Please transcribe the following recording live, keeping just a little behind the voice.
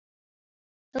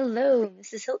Hello,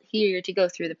 Mrs. Hilt here to go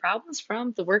through the problems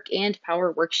from the Work and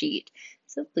Power worksheet.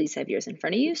 So please have yours in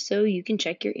front of you so you can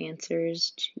check your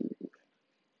answers too.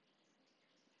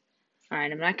 All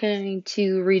right, I'm not going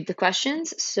to read the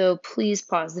questions, so please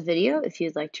pause the video if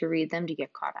you'd like to read them to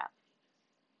get caught up.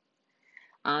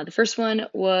 The first one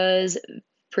was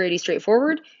pretty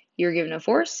straightforward. You're given a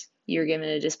force, you're given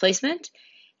a displacement.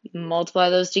 You multiply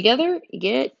those together, you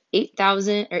get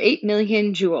 8,000 or 8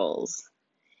 million joules.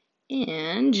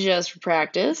 And just for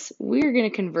practice, we're going to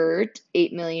convert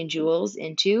 8 million joules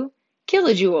into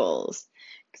kilojoules.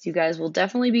 Because you guys will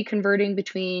definitely be converting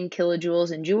between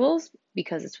kilojoules and joules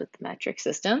because it's with the metric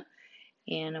system.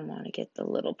 And I want to get the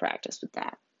little practice with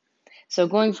that. So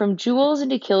going from joules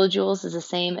into kilojoules is the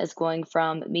same as going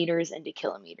from meters into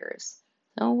kilometers.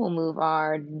 So we'll move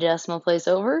our decimal place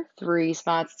over 3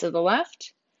 spots to the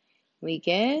left. We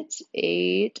get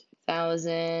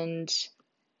 8,000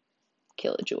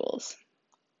 kilojoules.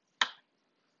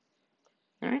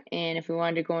 All right, and if we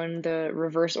wanted to go in the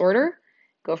reverse order,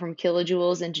 go from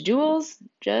kilojoules into joules,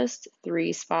 just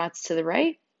 3 spots to the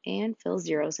right, and fill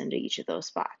zeros into each of those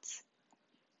spots.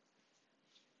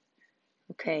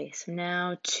 Okay, so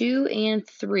now 2 and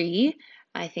 3,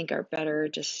 I think are better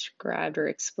described or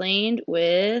explained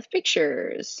with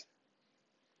pictures.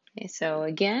 Okay, so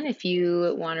again, if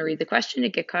you want to read the question to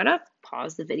get caught up,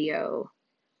 pause the video.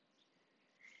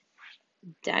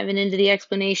 Diving into the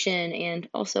explanation and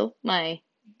also my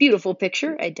beautiful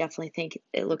picture. I definitely think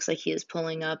it looks like he is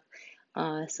pulling up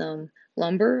some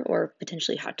lumber or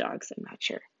potentially hot dogs. I'm not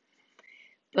sure.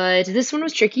 But this one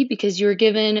was tricky because you were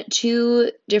given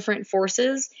 2 different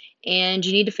forces and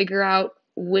you need to figure out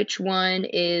which one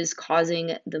is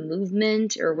causing the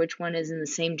movement or which one is in the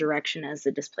same direction as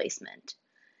the displacement.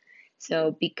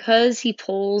 So because he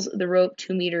pulls the rope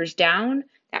 2 meters down,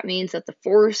 that means that the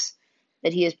force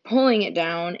that he is pulling it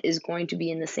down is going to be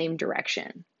in the same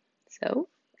direction. So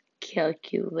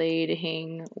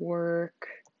calculating work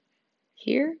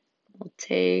here, we'll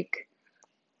take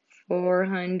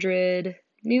 400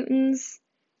 newtons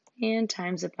and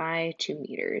times it by 2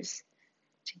 meters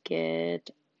to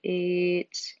get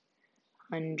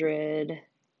 800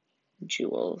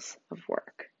 joules of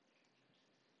work.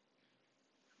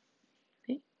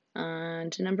 Okay, on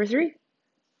to number 3.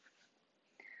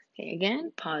 Okay,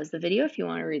 again, pause the video if you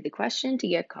want to read the question to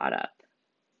get caught up.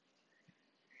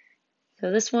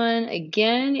 So this one,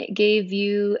 again, gave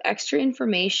you extra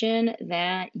information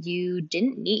that you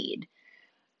didn't need,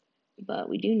 but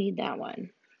we do need that one.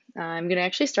 I'm going to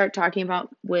actually start talking about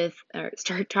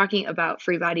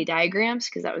free body diagrams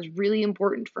because that was really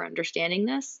important for understanding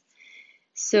this.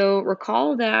 So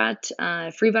recall that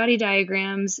free body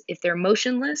diagrams, if they're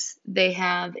motionless, they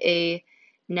have a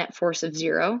net force of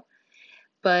 0.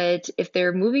 But if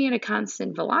they're moving at a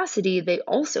constant velocity, they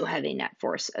also have a net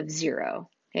force of 0,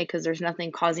 okay, because there's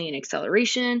nothing causing an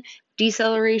acceleration,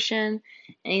 deceleration,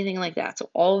 anything like that.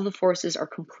 So all of the forces are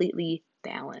completely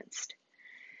balanced.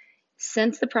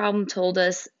 Since the problem told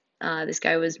us this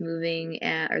guy was moving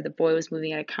at, or the boy was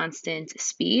moving at a constant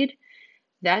speed,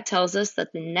 that tells us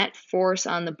that the net force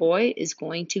on the boy is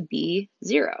going to be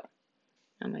 0.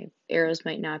 Now my arrows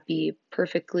might not be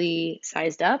perfectly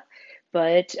sized up,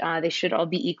 but they should all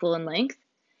be equal in length.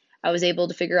 I was able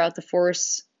to figure out the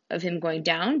force of him going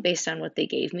down based on what they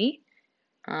gave me.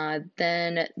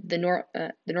 Then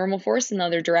the normal force in the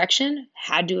other direction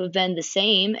had to have been the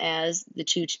same as the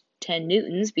 210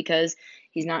 newtons because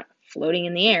he's not floating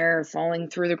in the air or falling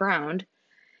through the ground.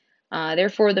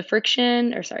 Therefore, the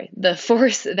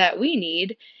force that we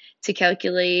need to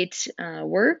calculate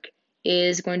work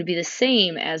is going to be the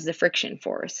same as the friction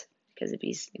force. Because if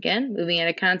he's, again, moving at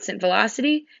a constant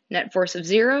velocity, net force of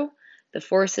 0, the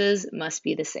forces must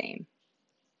be the same.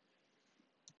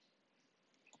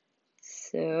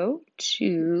 So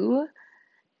to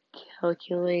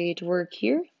calculate work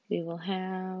here, we will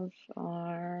have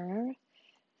our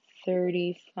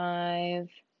 35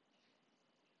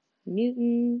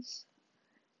 newtons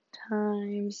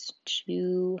times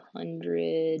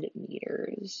 200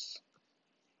 meters.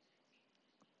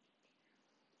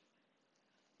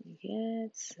 We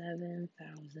get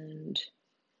 7,000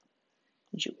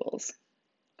 joules.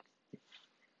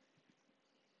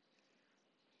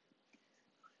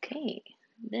 Okay,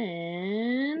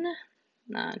 then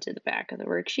on to the back of the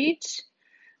worksheet,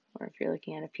 or if you're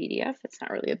looking at a PDF, it's not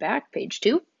really a back, page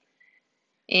 2.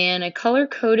 And I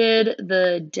color-coded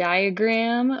the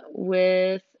diagram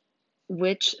with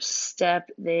which step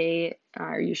you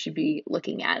should be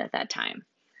looking at that time.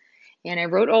 And I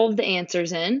wrote all of the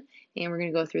answers in, and we're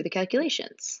going to go through the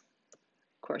calculations.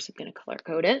 Of course, I'm going to color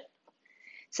code it.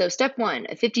 So step one,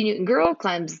 a 50 Newton girl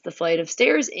climbs the flight of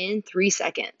stairs in 3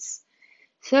 seconds.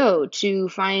 So to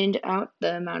find out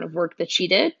the amount of work that she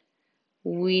did,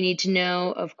 we need to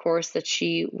know, of course, that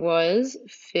she was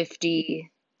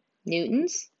 50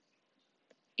 newtons,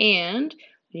 and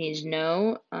we need to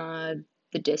know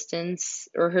the distance,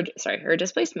 or her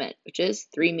displacement, which is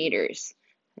 3 meters.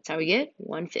 That's how we get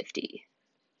 150.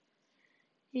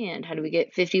 And how do we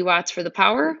get 50 watts for the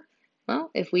power?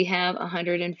 Well, if we have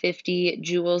 150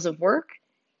 joules of work,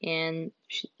 and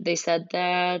they said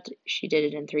that she did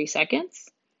it in 3 seconds,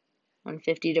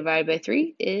 150 divided by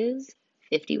 3 is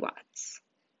 50 watts.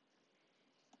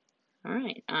 All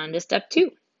right, on to step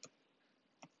 2.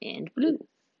 And blue.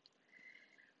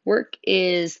 Work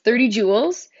is 30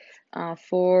 joules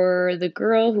for the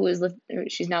girl who is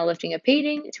she's now lifting a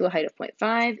painting to a height of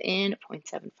 0.5 in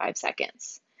 0.75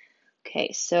 seconds.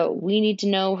 Okay, so we need to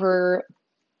know her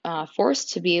force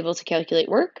to be able to calculate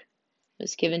work. It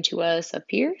was given to us up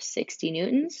here, 60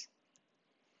 newtons.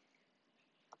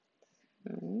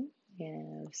 So we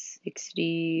have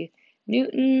 60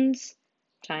 newtons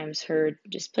times her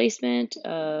displacement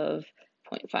of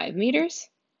 0.5 meters,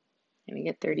 and we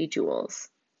get 30 joules.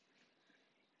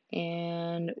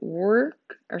 And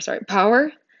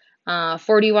power,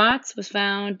 40 watts was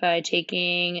found by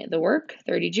taking the work,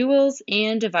 30 joules,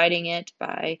 and dividing it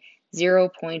by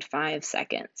 0.5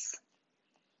 seconds.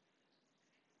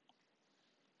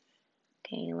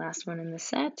 Okay, last one in the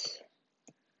set.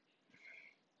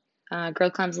 Girl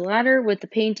climbs the ladder with the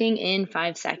painting in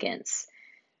 5 seconds.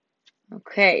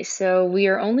 Okay, so we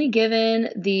are only given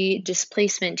the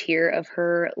displacement here of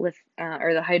her lift,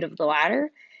 or the height of the ladder.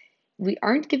 We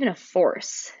aren't given a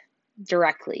force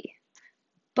directly,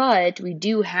 but we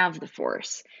do have the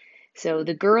force. So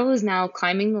the girl is now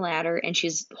climbing the ladder and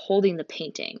she's holding the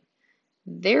painting.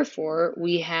 Therefore,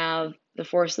 we have the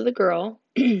force of the girl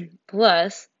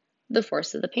plus the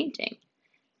force of the painting.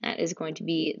 That is going to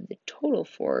be the total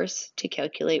force to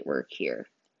calculate work here.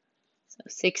 So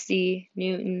 60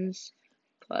 newtons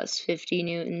plus 50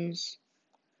 newtons.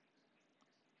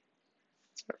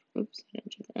 Oops, I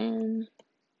didn't do the N.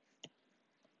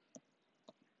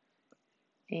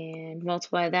 And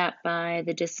multiply that by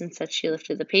the distance that she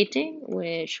lifted the painting,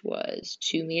 which was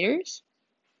 2 meters.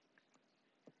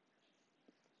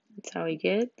 That's how we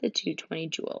get the 220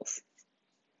 joules.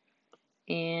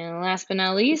 And last but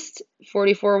not least,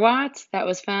 44 watts. That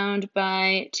was found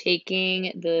by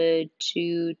taking the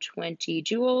 220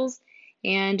 joules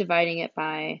and dividing it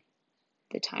by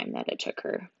the time that it took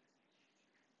her.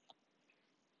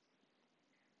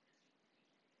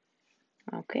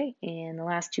 Okay, and the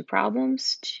last 2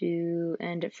 problems to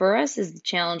end it for us is the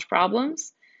challenge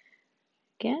problems.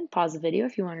 Again, pause the video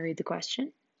if you want to read the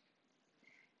question.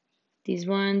 These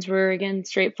ones were, again,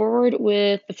 straightforward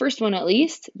with the first one at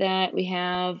least, that we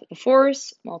have the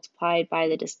force multiplied by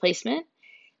the displacement.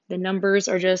 The numbers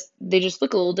they just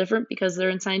look a little different because they're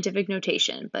in scientific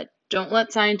notation, but don't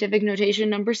let scientific notation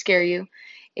numbers scare you.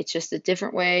 It's just a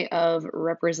different way of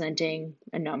representing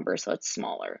a number, so it's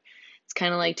smaller. It's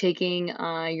kind of like taking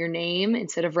your name,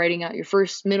 instead of writing out your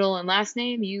first, middle, and last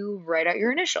name, you write out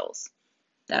your initials.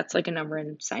 That's like a number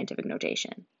in scientific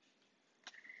notation.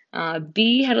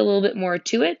 B had a little bit more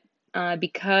to it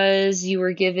because you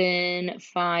were given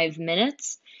 5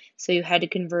 minutes, so you had to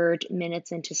convert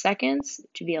minutes into seconds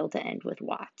to be able to end with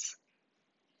watts.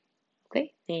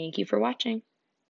 Okay, thank you for watching.